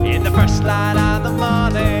first light of the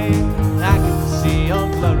morning, I can see your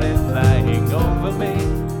glory flying over me.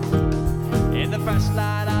 In the first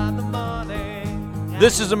light of the morning.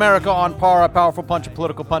 This is America on Par, a powerful punch of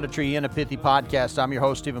political punditry in a pithy podcast. I'm your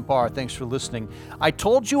host, Stephen Parr. Thanks for listening. I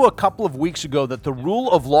told you a couple of weeks ago that the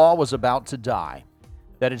rule of law was about to die,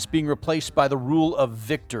 that it's being replaced by the rule of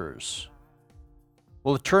victors.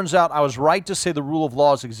 Well, it turns out I was right to say the rule of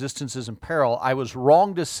law's existence is in peril. I was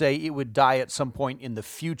wrong to say it would die at some point in the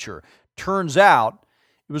future. Turns out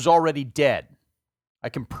it was already dead. I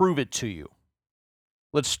can prove it to you.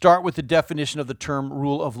 Let's start with the definition of the term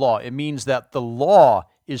rule of law. It means that the law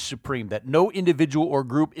is supreme, that no individual or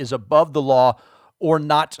group is above the law or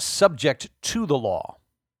not subject to the law.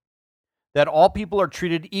 That all people are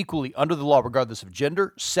treated equally under the law, regardless of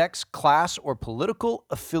gender, sex, class, or political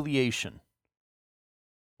affiliation.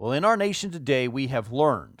 Well, in our nation today, we have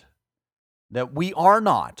learned that we are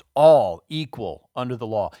not all equal under the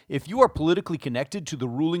law. If you are politically connected to the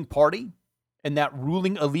ruling party and that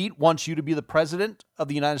ruling elite wants you to be the president of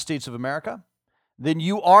the United States of America, then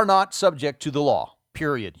you are not subject to the law,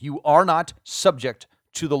 period. You are not subject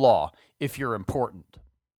to the law if you're important.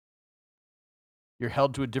 You're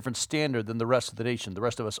held to a different standard than the rest of the nation, the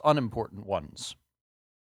rest of us unimportant ones.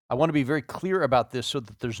 I want to be very clear about this so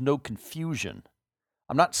that there's no confusion.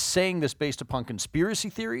 I'm not saying this based upon conspiracy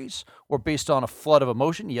theories or based on a flood of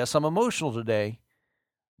emotion. Yes, I'm emotional today,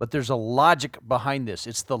 but there's a logic behind this.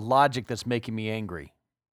 It's the logic that's making me angry.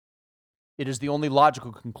 It is the only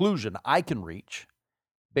logical conclusion I can reach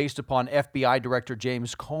based upon FBI Director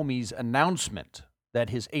James Comey's announcement that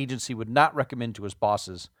his agency would not recommend to his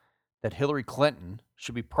bosses that Hillary Clinton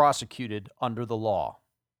should be prosecuted under the law.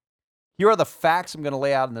 Here are the facts I'm going to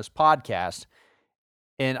lay out in this podcast.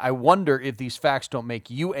 And I wonder if these facts don't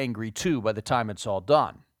make you angry too by the time it's all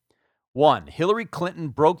done. 1, Hillary Clinton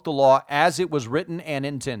broke the law as it was written and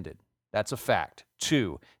intended. That's a fact.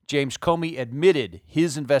 2, James Comey admitted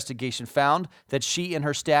his investigation found that she and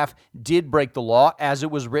her staff did break the law as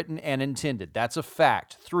it was written and intended. That's a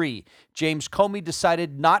fact. 3, James Comey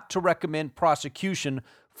decided not to recommend prosecution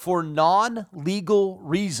for non-legal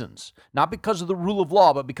reasons, not because of the rule of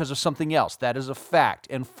law, but because of something else. That is a fact.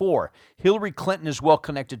 And 4, Hillary Clinton is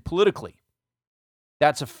well-connected politically.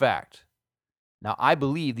 That's a fact. Now, I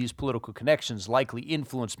believe these political connections likely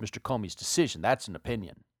influenced Mr. Comey's decision. That's an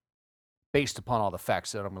opinion, based upon all the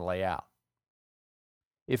facts that I'm going to lay out.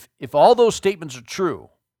 If all those statements are true,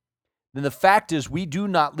 then the fact is we do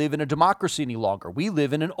not live in a democracy any longer. We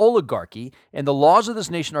live in an oligarchy, and the laws of this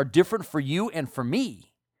nation are different for you and for me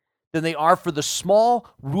than they are for the small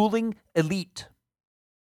ruling elite.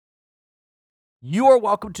 You are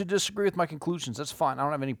welcome to disagree with my conclusions. That's fine. I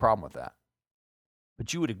don't have any problem with that.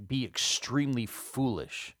 But you would be extremely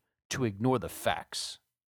foolish to ignore the facts.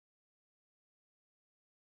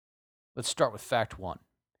 Let's start with fact 1.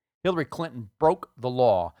 Hillary Clinton broke the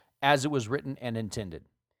law as it was written and intended.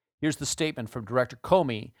 Here's the statement from Director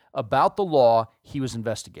Comey about the law he was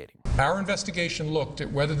investigating. Our investigation looked at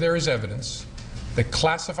whether there is evidence that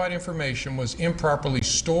classified information was improperly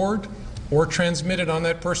stored or transmitted on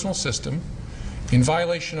that personal system in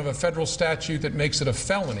violation of a federal statute that makes it a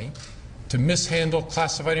felony to mishandle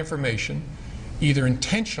classified information either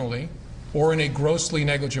intentionally or in a grossly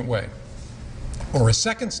negligent way, or a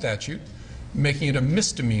second statute making it a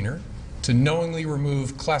misdemeanor to knowingly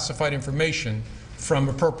remove classified information from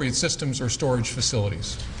appropriate systems or storage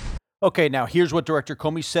facilities. Okay, now here's what Director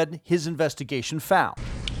Comey said his investigation found.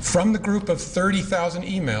 From the group of 30,000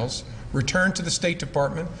 emails returned to the State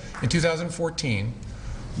Department in 2014,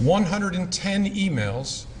 110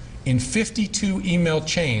 emails in 52 email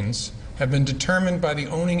chains have been determined by the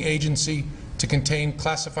owning agency to contain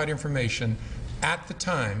classified information at the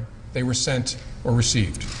time they were sent or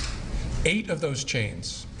received. 8 of those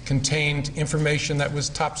chains contained information that was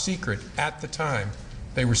top secret at the time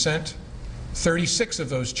they were sent. 36 of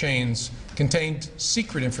those chains contained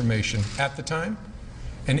secret information at the time,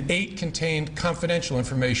 and 8 contained confidential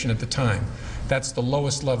information at the time. That's the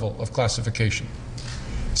lowest level of classification.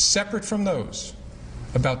 Separate from those,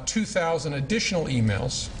 about 2,000 additional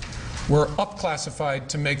emails were up-classified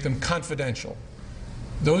to make them confidential.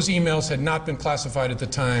 Those emails had not been classified at the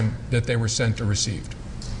time that they were sent or received.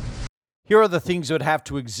 Here are the things that would have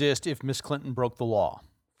to exist if Ms. Clinton broke the law.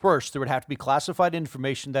 First, there would have to be classified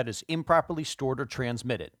information that is improperly stored or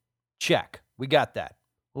transmitted. Check. We got that.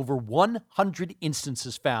 Over 100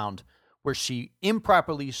 instances found where she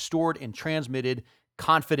improperly stored and transmitted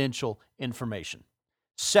confidential information.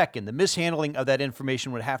 Second, the mishandling of that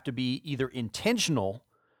information would have to be either intentional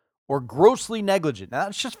or grossly negligent. Now,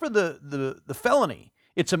 that's just for the felony.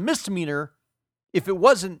 It's a misdemeanor if it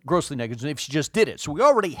wasn't grossly negligent, if she just did it. So we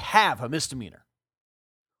already have a misdemeanor.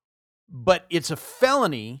 But it's a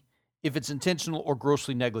felony if it's intentional or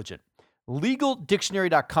grossly negligent.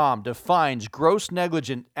 LegalDictionary.com defines gross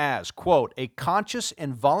negligent as, quote, a conscious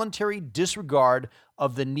and voluntary disregard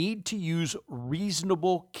of the need to use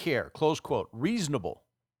reasonable care, close quote. Reasonable.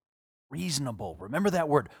 Remember that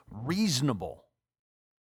word, reasonable.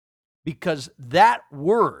 Because that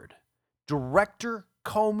word Director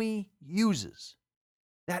Comey uses,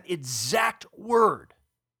 that exact word,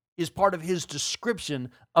 is part of his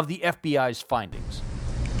description of the FBI's findings.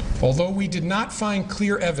 Although we did not find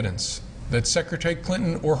clear evidence that Secretary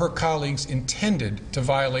Clinton or her colleagues intended to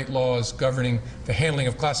violate laws governing the handling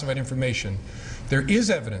of classified information, there is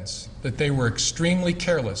evidence that they were extremely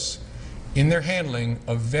careless in their handling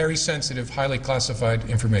of very sensitive, highly classified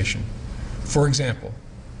information. For example,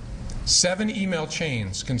 7 email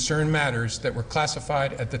chains concern matters that were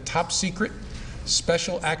classified at the top secret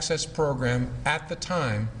special access program at the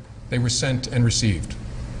time they were sent and received.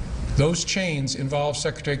 Those chains involve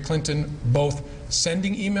Secretary Clinton both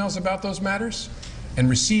sending emails about those matters and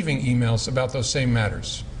receiving emails about those same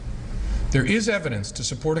matters. There is evidence to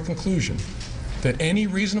support a conclusion that any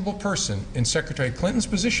reasonable person in Secretary Clinton's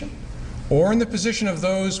position or in the position of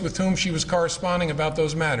those with whom she was corresponding about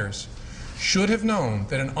those matters should have known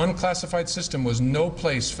that an unclassified system was no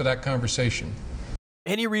place for that conversation.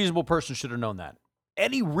 Any reasonable person should have known that.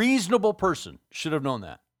 Any reasonable person should have known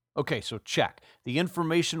that. Okay, so check. The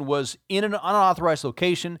information was in an unauthorized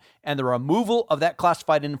location, and the removal of that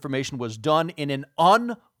classified information was done in an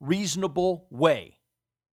unreasonable way.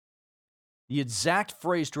 The exact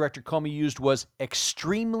phrase Director Comey used was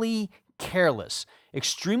extremely careless.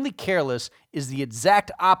 Extremely careless is the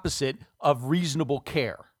exact opposite of reasonable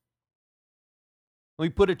care. Let me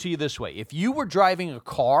put it to you this way. If you were driving a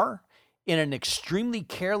car in an extremely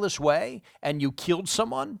careless way and you killed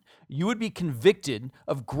someone, you would be convicted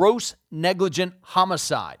of gross negligent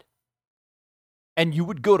homicide. And you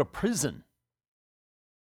would go to prison.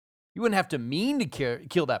 You wouldn't have to mean to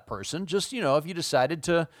kill that person, just, if you decided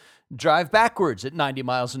to drive backwards at 90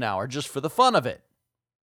 miles an hour just for the fun of it.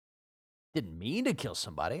 Didn't mean to kill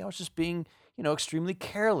somebody. I was just being, extremely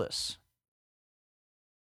careless.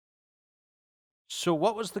 So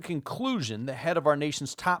what was the conclusion the head of our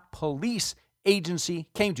nation's top police agency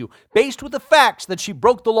came to, based with the facts that she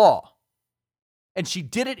broke the law? And she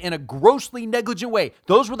did it in a grossly negligent way.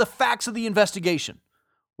 Those were the facts of the investigation.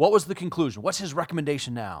 What was the conclusion? What's his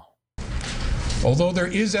recommendation now? Although there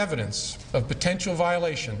is evidence of potential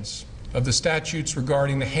violations of the statutes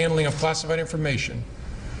regarding the handling of classified information,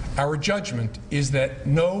 our judgment is that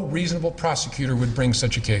no reasonable prosecutor would bring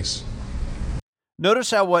such a case.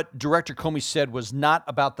 Notice how what Director Comey said was not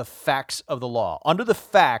about the facts of the law. Under the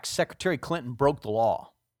facts, Secretary Clinton broke the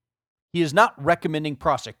law. He is not recommending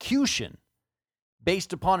prosecution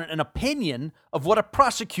based upon an opinion of what a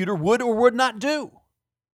prosecutor would or would not do.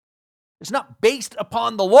 It's not based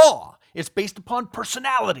upon the law. It's based upon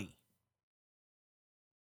personality.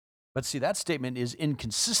 But see, that statement is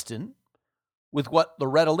inconsistent with what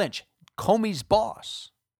Loretta Lynch, Comey's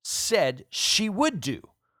boss, said she would do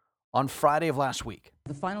on Friday of last week.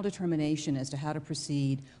 The final determination as to how to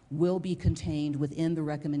proceed will be contained within the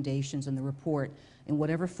recommendations in the report in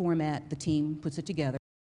whatever format the team puts it together.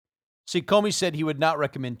 See, Comey said he would not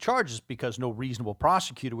recommend charges because no reasonable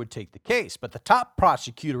prosecutor would take the case. But the top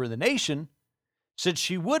prosecutor in the nation said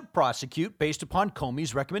she would prosecute based upon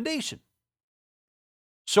Comey's recommendation.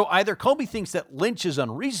 So either Comey thinks that Lynch is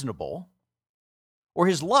unreasonable or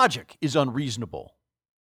his logic is unreasonable.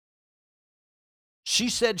 She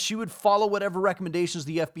said she would follow whatever recommendations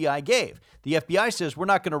the FBI gave. The FBI says we're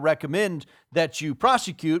not going to recommend that you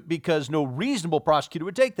prosecute because no reasonable prosecutor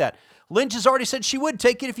would take that. Lynch has already said she would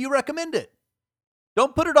take it if you recommend it.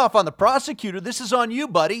 Don't put it off on the prosecutor. This is on you,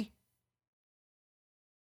 buddy.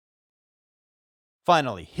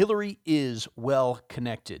 Finally, Hillary is well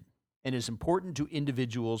connected and is important to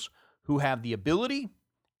individuals who have the ability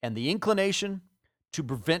and the inclination to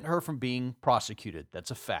prevent her from being prosecuted.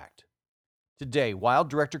 That's a fact. Today, while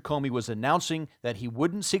Director Comey was announcing that he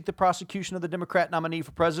wouldn't seek the prosecution of the Democrat nominee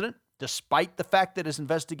for president, despite the fact that his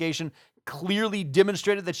investigation clearly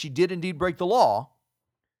demonstrated that she did indeed break the law,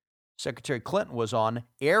 Secretary Clinton was on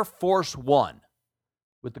Air Force One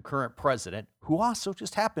with the current president, who also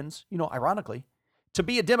just happens, ironically, to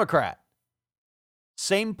be a Democrat.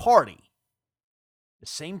 Same party. The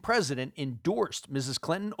same president endorsed Mrs.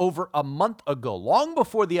 Clinton over a month ago, long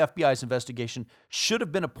before the FBI's investigation should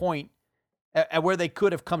have been a point at where they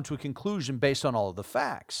could have come to a conclusion based on all of the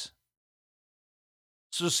facts.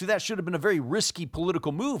 So, see, that should have been a very risky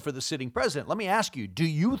political move for the sitting president. Let me ask you, do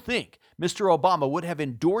you think Mr. Obama would have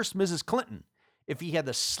endorsed Mrs. Clinton if he had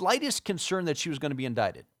the slightest concern that she was going to be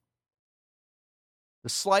indicted? The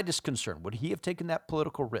slightest concern. Would he have taken that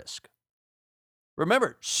political risk?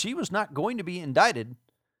 Remember, she was not going to be indicted,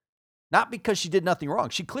 not because she did nothing wrong.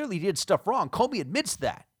 She clearly did stuff wrong. Comey admits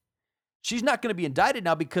that. She's not going to be indicted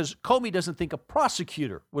now because Comey doesn't think a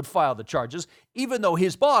prosecutor would file the charges, even though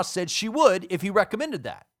his boss said she would if he recommended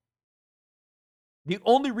that. The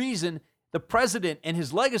only reason the president and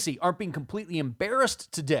his legacy aren't being completely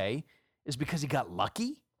embarrassed today is because he got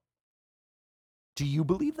lucky? Do you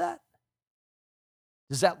believe that?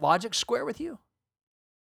 Does that logic square with you?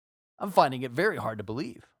 I'm finding it very hard to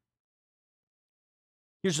believe.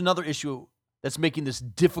 Here's another issue that's making this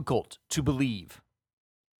difficult to believe.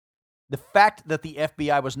 The fact that the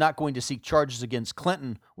FBI was not going to seek charges against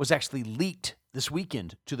Clinton was actually leaked this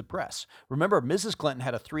weekend to the press. Remember, Mrs. Clinton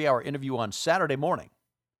had a 3-hour interview on Saturday morning.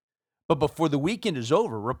 But before the weekend is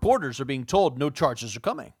over, reporters are being told no charges are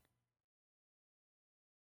coming.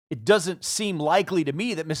 It doesn't seem likely to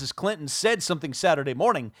me that Mrs. Clinton said something Saturday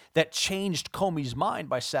morning that changed Comey's mind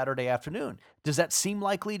by Saturday afternoon. Does that seem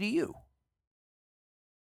likely to you?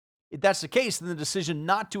 If that's the case, then the decision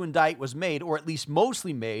not to indict was made, or at least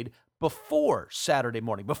mostly made, before Saturday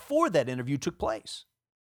morning, before that interview took place.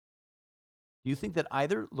 Do you think that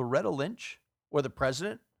either Loretta Lynch or the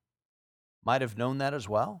president might have known that as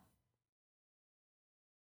well?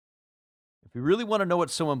 If you really want to know what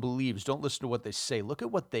someone believes, don't listen to what they say. Look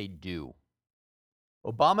at what they do.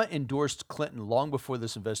 Obama endorsed Clinton long before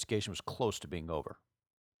this investigation was close to being over.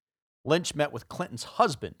 Lynch met with Clinton's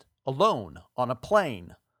husband alone on a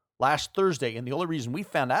plane last Thursday, and the only reason we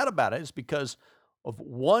found out about it is because of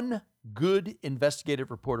one good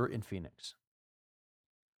investigative reporter in Phoenix.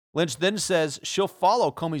 Lynch then says she'll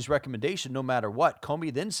follow Comey's recommendation no matter what.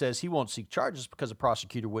 Comey then says he won't seek charges because a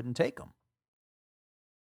prosecutor wouldn't take them.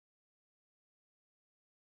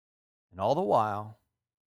 And all the while,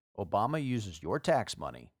 Obama uses your tax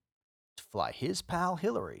money to fly his pal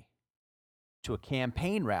Hillary to a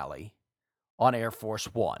campaign rally on Air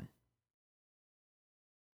Force One.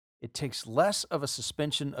 It takes less of a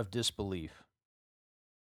suspension of disbelief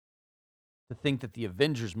to think that the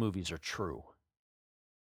Avengers movies are true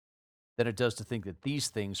than it does to think that these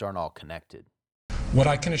things aren't all connected. What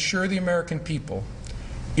I can assure the American people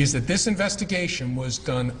is that this investigation was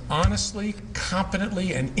done honestly,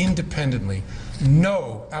 competently, and independently.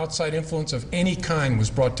 No outside influence of any kind was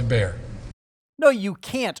brought to bear. No, you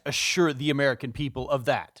can't assure the American people of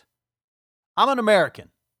that. I'm an American,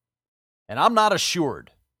 and I'm not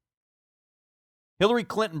assured. Hillary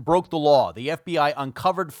Clinton broke the law. The FBI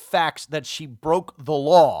uncovered facts that she broke the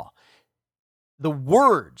law. The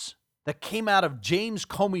words that came out of James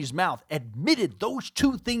Comey's mouth admitted those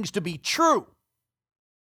two things to be true.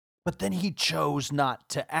 But then he chose not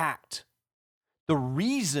to act. The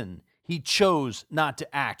reason he chose not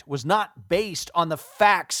to act was not based on the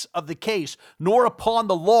facts of the case, nor upon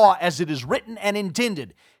the law as it is written and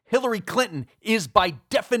intended. Hillary Clinton is by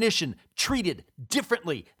definition treated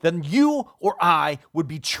differently than you or I would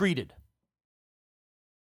be treated.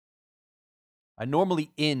 I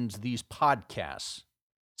normally end these podcasts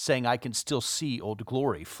saying I can still see Old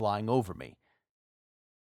Glory flying over me.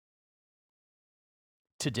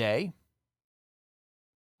 Today,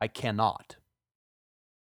 I cannot.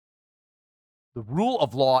 The rule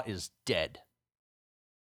of law is dead.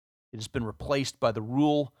 It has been replaced by the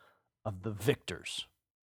rule of the victors.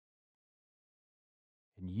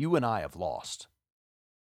 And you and I have lost.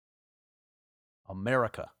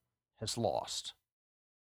 America has lost.